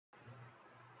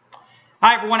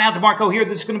Hi everyone, Al DeMarco here.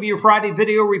 This is going to be your Friday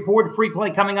video report. Free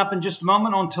play coming up in just a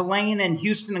moment on Tulane and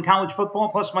Houston and college football,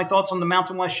 plus my thoughts on the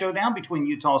Mountain West showdown between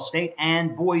Utah State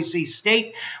and Boise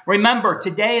State. Remember,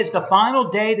 today is the final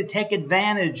day to take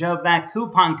advantage of that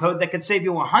coupon code that could save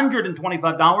you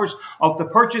 $125 off the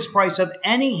purchase price of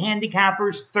any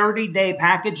handicapper's 30-day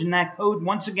package, and that code,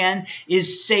 once again,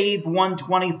 is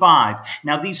SAVE125.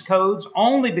 Now, these codes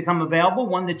only become available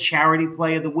when the charity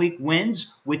play of the week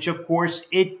wins, which, of course,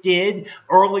 it did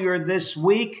earlier this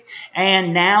week,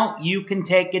 and now you can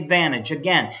take advantage.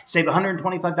 Again, save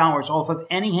 $125 off of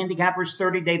any handicapper's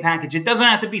 30-day package. It doesn't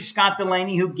have to be Scott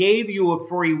Delaney, who gave you a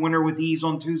free winner with ease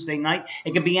on Tuesday night.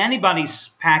 It could be anybody's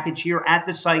package here at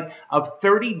the site of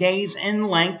 30 days in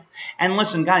length. And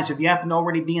listen, guys, if you happen to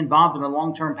already be involved in a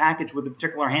long-term package with a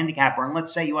particular handicapper, and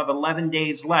let's say you have 11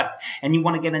 days left and you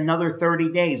want to get another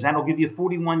 30 days, that'll give you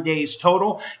 41 days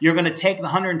total. You're going to take the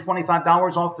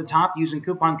 $125 off the top using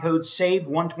coupon code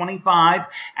SAVE125,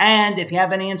 and if you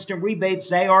have any instant rebates,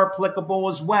 they are applicable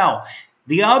as well.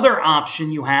 The other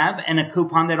option you have, and a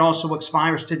coupon that also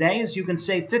expires today, is you can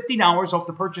save $50 off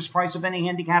the purchase price of any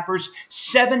handicapper's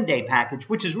 7-day package,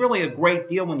 which is really a great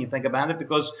deal when you think about it,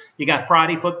 because you got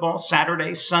Friday football,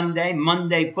 Saturday, Sunday,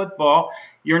 Monday football.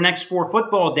 Your next 4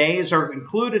 football days are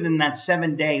included in that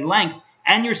 7-day length.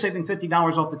 And you're saving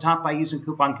 $50 off the top by using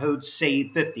coupon code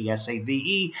SAVE50,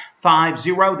 S-A-V-E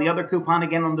 50. The other coupon,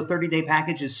 again, on the 30-day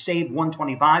package is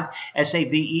SAVE125,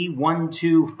 S-A-V-E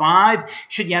 125.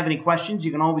 Should you have any questions,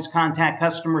 you can always contact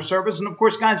customer service. And, of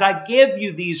course, guys, I give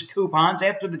you these coupons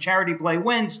after the charity play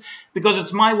wins because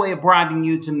it's my way of bribing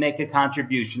you to make a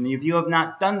contribution. If you have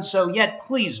not done so yet,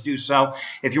 please do so.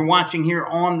 If you're watching here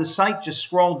on the site, just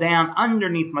scroll down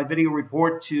underneath my video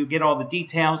report to get all the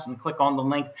details and click on the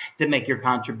link to make your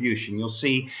contribution. You'll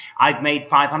see I've made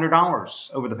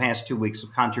 $500 over the past 2 weeks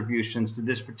of contributions to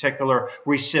this particular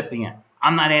recipient.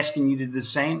 I'm not asking you to do the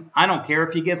same. I don't care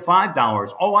if you give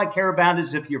 $5. All I care about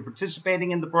is if you're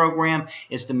participating in the program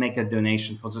is to make a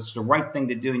donation, because it's the right thing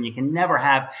to do, and you can never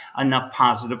have enough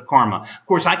positive karma. Of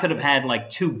course, I could have had like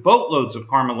 2 boatloads of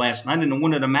karma last night, and it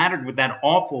wouldn't have mattered with that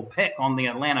awful pick on the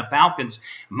Atlanta Falcons.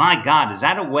 My God, is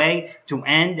that a way to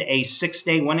end a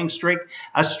 6-day winning streak?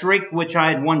 A streak which I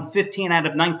had won 15 out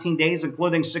of 19 days,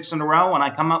 including 6 in a row, and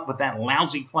I come up with that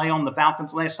lousy play on the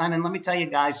Falcons last night. And let me tell you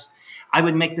guys, I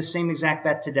would make the same exact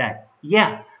bet today.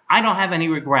 Yeah, I don't have any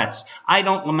regrets. I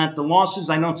don't lament the losses.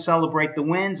 I don't celebrate the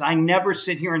wins. I never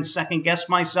sit here and second-guess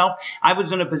myself. I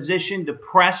was in a position to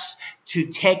press to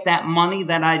take that money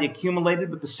that I'd accumulated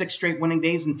with the 6 straight winning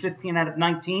days and 15 out of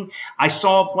 19. I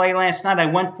saw a play last night. I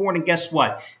went for it, and guess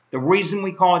what? The reason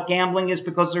we call it gambling is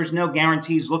because there's no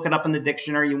guarantees. Look it up in the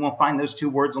dictionary. You won't find those 2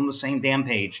 words on the same damn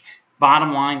page.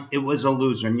 Bottom line, it was a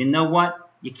loser. And you know what?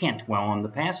 You can't dwell on the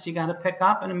past. You got to pick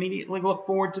up and immediately look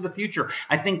forward to the future.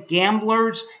 I think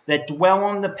gamblers that dwell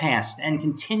on the past and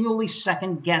continually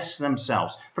second-guess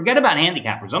themselves, forget about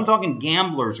handicappers. I'm talking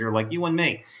gamblers here like you and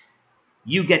me.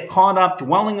 You get caught up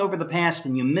dwelling over the past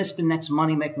and you miss the next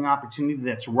money-making opportunity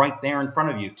that's right there in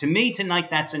front of you. To me, tonight,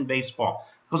 that's in baseball,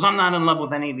 because I'm not in love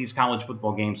with any of these college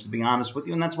football games, to be honest with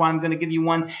you, and that's why I'm going to give you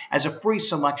one as a free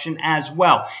selection as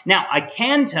well. Now, I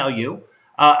can tell you,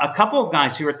 a couple of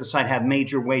guys here at the site have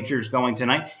major wagers going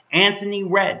tonight. Anthony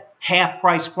Red,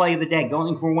 half-price play of the day,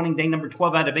 going for winning day number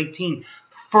 12 out of 18.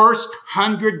 First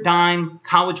 100-dime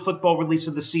college football release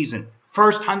of the season.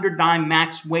 First 100-dime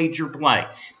max wager play.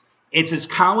 It's his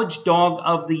college dog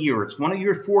of the year. It's one of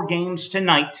your 4 games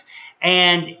tonight,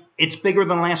 and it's bigger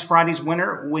than last Friday's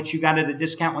winner, which you got at a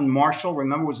discount when Marshall,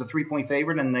 remember, was a 3-point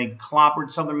favorite, and they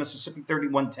clobbered Southern Mississippi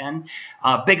 31-10.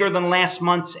 Bigger than last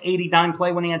month's 80-dime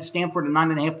play when he had Stanford, a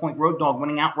 9.5-point road dog,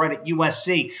 winning outright at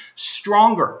USC.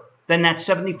 Stronger than that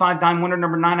 75-dime winner,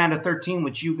 number 9 out of 13,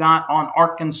 which you got on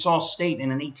Arkansas State in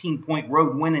an 18-point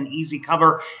road win and easy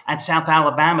cover at South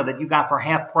Alabama that you got for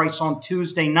half price on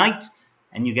Tuesday night,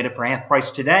 and you get it for half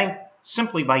price today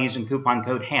simply by using coupon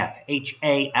code HALF,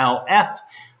 H-A-L-F.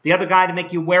 The other guy to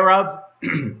make you aware of,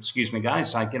 excuse me,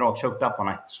 guys, I get all choked up when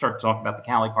I start to talk about the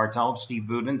Cali Cartel of Steve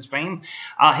Buden's fame.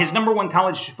 His number 1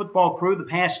 college football crew the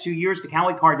past 2 years, the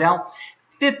Cali Cartel,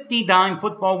 50-dime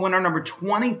football winner, number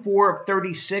 24 of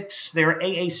 36, their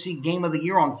AAC game of the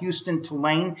year on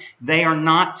Houston-Tulane. They are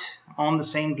not on the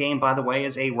same game, by the way,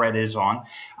 as A-Red is on.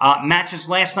 Matches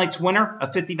last night's winner, a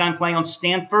 50-dime play on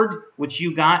Stanford, which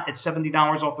you got at $70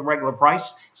 off the regular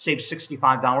price. Save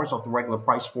 $65 off the regular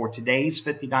price for today's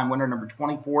 50-dime winner, number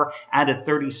 24 out of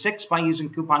 36, by using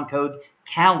coupon code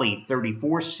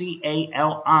CALI34,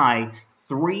 C-A-L-I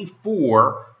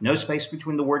 34, no space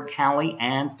between the word Cali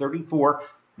and 34.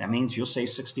 That means you'll save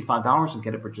 $65 and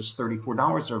get it for just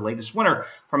 $34, their latest winner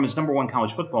from his #1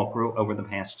 college football crew over the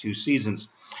past 2 seasons.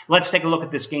 Let's take a look at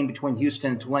this game between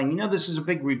Houston and Tulane. You know, this is a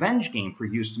big revenge game for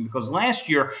Houston because last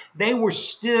year they were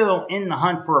still in the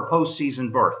hunt for a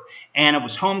postseason berth. And it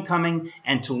was homecoming,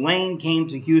 and Tulane came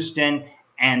to Houston,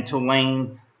 and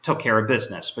Tulane took care of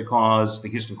business because the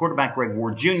Houston quarterback, Greg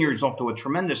Ward Jr., is off to a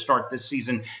tremendous start this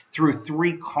season through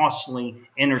 3 costly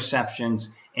interceptions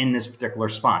in this particular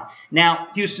spot. Now,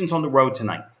 Houston's on the road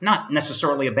tonight. Not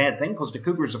necessarily a bad thing because the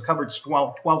Cougars have covered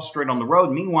 12 straight on the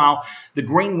road. Meanwhile, the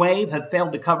Green Wave have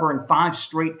failed to cover in 5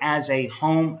 straight as a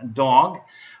home dog.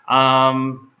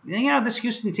 You know, this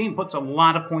Houston team puts a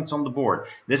lot of points on the board.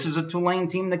 This is a Tulane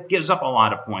team that gives up a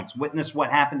lot of points. Witness what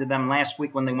happened to them last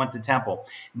week when they went to Temple.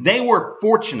 They were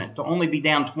fortunate to only be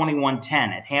down 21-10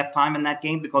 at halftime in that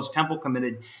game because Temple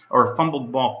committed or fumbled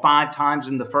the ball 5 times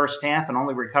in the first half and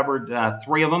only recovered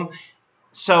 3 of them.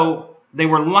 So they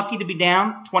were lucky to be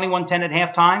down 21-10 at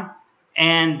halftime,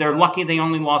 and they're lucky they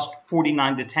only lost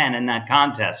 49-10 in that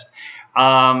contest.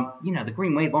 You know, the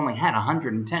Green Wave only had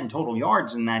 110 total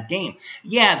yards in that game.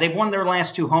 Yeah, they've won their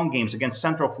last 2 home games against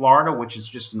Central Florida, which is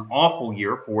just an awful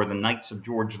year for the Knights of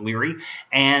George Leary,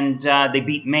 and they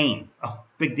beat Maine. Oh,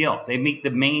 big deal. They beat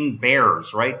the Maine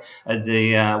Bears, right? A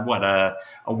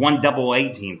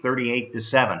 1AA team,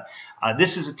 38-7.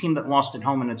 This is a team that lost at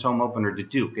home in its home opener to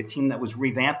Duke, a team that was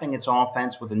revamping its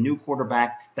offense with a new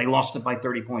quarterback. They lost it by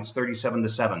 30 points,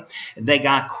 37-7. They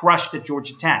got crushed at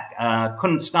Georgia Tech.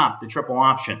 Couldn't stop the triple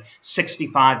option,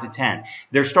 65-10.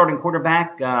 Their starting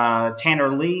quarterback, Tanner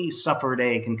Lee, suffered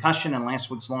a concussion in last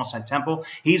week's loss at Temple.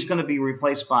 He's going to be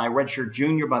replaced by a redshirt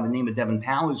junior by the name of Devin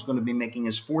Powell, who's going to be making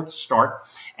his 4th start.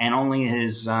 And only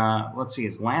his,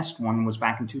 his last one was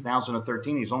back in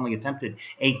 2013. He's only attempted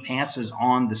 8 passes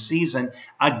on the season.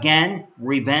 Again,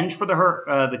 revenge for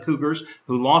the Cougars,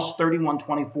 who lost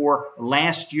 31-24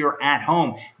 last year at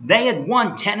home. They had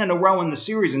won 10 in a row in the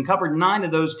series and covered 9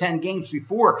 of those 10 games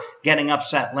before getting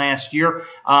upset last year.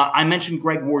 I mentioned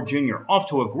Greg Ward Jr. off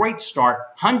to a great start,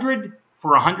 100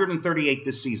 for 138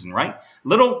 this season, right?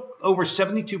 Little over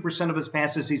 72% of his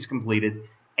passes he's completed,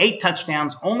 8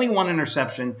 touchdowns, only 1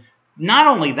 interception. Not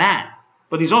only that,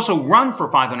 but he's also run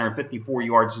for 554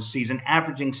 yards this season,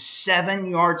 averaging 7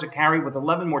 yards a carry with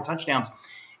 11 more touchdowns.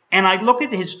 And I look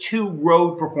at his 2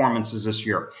 road performances this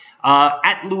year.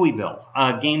 At Louisville,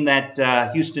 a game that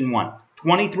Houston won.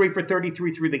 23 for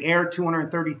 33 through the air,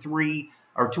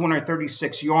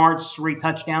 236 yards, 3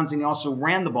 touchdowns, and he also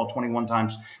ran the ball 21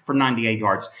 times for 98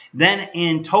 yards. Then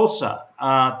in Tulsa,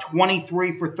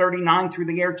 23 for 39 through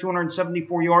the air,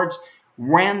 274 yards,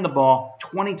 ran the ball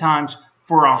 20 times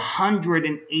for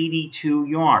 182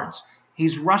 yards.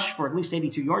 He's rushed for at least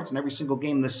 82 yards in every single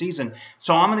game this season.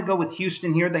 So I'm going to go with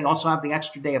Houston here. They also have the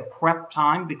extra day of prep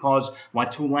time because while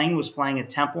Tulane was playing at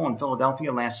Temple in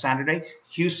Philadelphia last Saturday,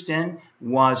 Houston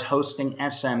was hosting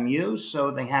SMU.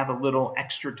 So they have a little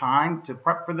extra time to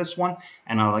prep for this one.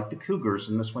 And I like the Cougars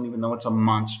in this one, even though it's a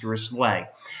monstrous lay.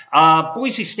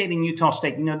 Boise State and Utah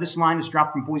State. You know, this line has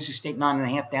dropped from Boise State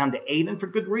 9.5 down to 8, and for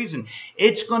good reason.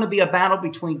 It's going to be a battle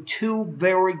between 2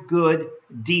 very good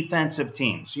defensive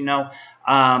teams. You know,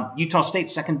 Utah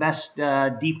State's second best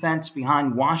defense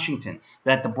behind Washington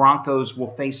that the Broncos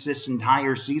will face this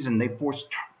entire season. They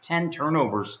forced 10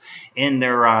 turnovers in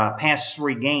their past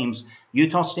 3 games.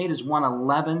 Utah State has won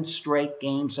 11 straight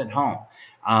games at home.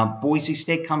 Boise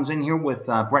State comes in here with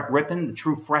Brett Rippon, the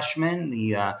true freshman.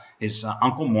 His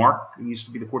uncle Mark used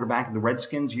to be the quarterback of the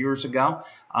Redskins years ago.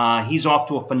 He's off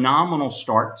to a phenomenal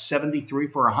start, 73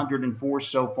 for 104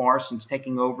 so far since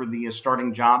taking over the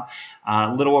starting job.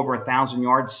 A little over 1,000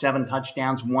 yards, 7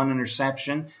 touchdowns, 1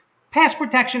 interception. Pass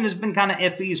protection has been kind of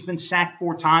iffy. He's been sacked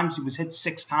 4 times. He was hit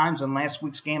 6 times in last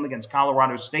week's game against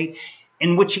Colorado State,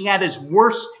 in which he had his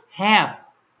worst half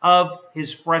of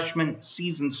his freshman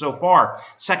season so far.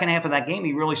 Second half of that game,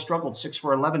 he really struggled, 6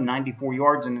 for 11, 94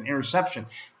 yards and an interception.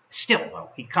 Still, though,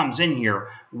 he comes in here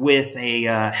with a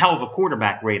hell of a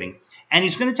quarterback rating. And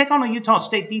he's going to take on a Utah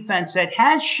State defense that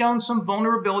has shown some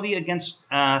vulnerability against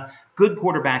good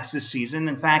quarterbacks this season.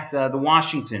 In fact,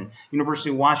 the University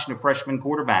of Washington freshman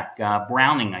quarterback,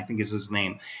 Browning, I think is his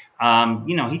name,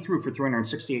 he threw for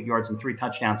 368 yards and 3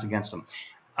 touchdowns against them.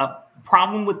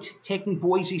 Problem with taking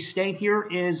Boise State here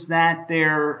is that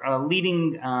their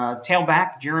leading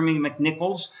tailback, Jeremy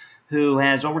McNichols, who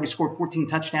has already scored 14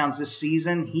 touchdowns this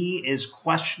season. He is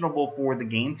questionable for the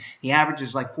game. He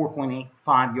averages like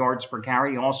 4.85 yards per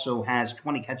carry. He also has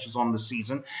 20 catches on the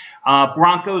season.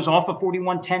 Broncos off a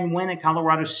 41-10 win at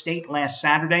Colorado State last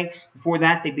Saturday. Before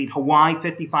that, they beat Hawaii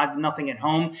 55-0 at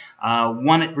home.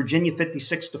 Won at Virginia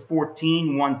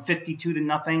 56-14. Won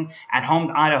 52-0 at home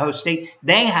to Idaho State.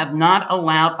 They have not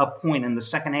allowed a point in the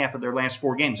second half of their last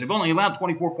 4 games. They've only allowed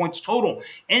 24 points total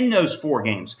in those 4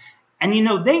 games. And, you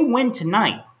know, they win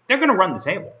tonight, they're going to run the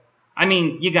table. I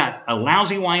mean, you got a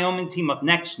lousy Wyoming team up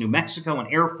next, New Mexico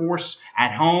and Air Force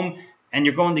at home, and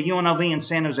you're going to UNLV and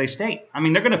San Jose State. I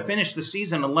mean, they're going to finish the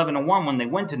season 11-1 when they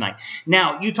win tonight.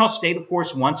 Now, Utah State, of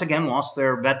course, once again lost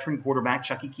their veteran quarterback,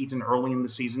 Chucky Keaton, early in the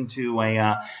season to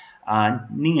a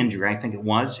knee injury, I think it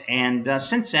was. And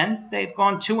since then, they've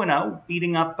gone 2-0,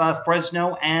 beating up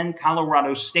Fresno and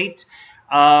Colorado State.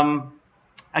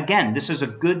 Again, this is a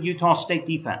good Utah State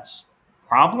defense.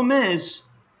 Problem is,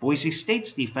 Boise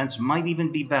State's defense might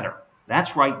even be better.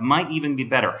 That's right, might even be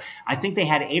better. I think they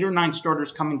had 8 or 9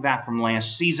 starters coming back from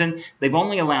last season. They've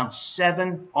only allowed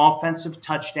 7 offensive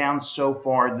touchdowns so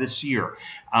far this year.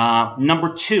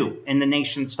 Number 2 in the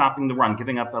nation stopping the run,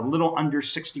 giving up a little under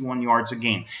 61 yards a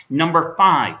game. Number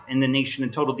 5 in the nation in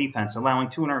total defense, allowing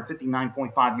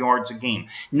 259.5 yards a game.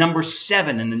 Number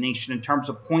 7 in the nation in terms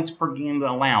of points per game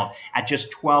allowed at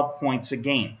just 12 points a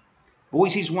game.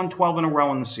 Boise's won 12 in a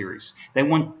row in the series. They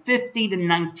won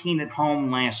 50-19 at home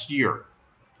last year.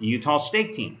 The Utah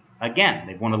State team, again,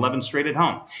 they've won 11 straight at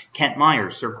home. Kent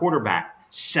Myers, their quarterback,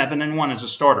 7-1 as a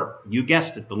starter. You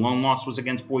guessed it, the lone loss was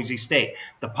against Boise State.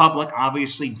 The public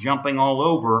obviously jumping all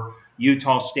over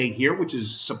Utah State here, which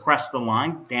has suppressed the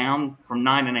line down from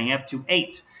 9.5 to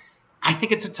 8. I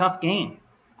think it's a tough game.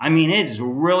 I mean, it is a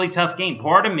really tough game.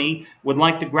 Part of me would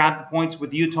like to grab the points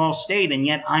with Utah State, and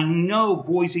yet I know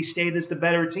Boise State is the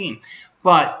better team.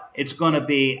 But it's going to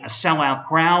be a sellout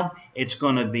crowd. It's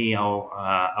going to be a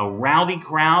rowdy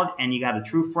crowd, and you got a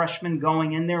true freshman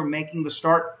going in there making the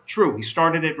start. True, he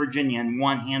started at Virginia and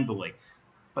won handily.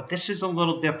 But this is a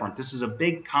little different. This is a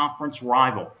big conference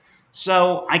rival.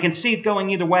 So I can see it going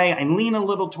either way. I lean a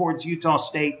little towards Utah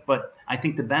State, but I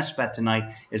think the best bet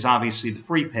tonight is obviously the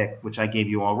free pick, which I gave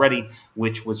you already,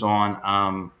 which was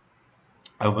on,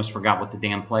 I almost forgot what the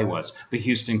damn play was, the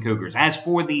Houston Cougars. As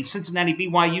for the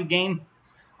Cincinnati-BYU game,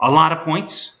 a lot of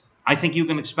points. I think you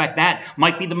can expect that.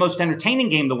 Might be the most entertaining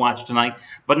game to watch tonight,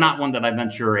 but not one that I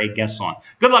venture a guess on.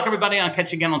 Good luck, everybody. I'll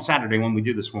catch you again on Saturday when we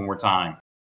do this one more time.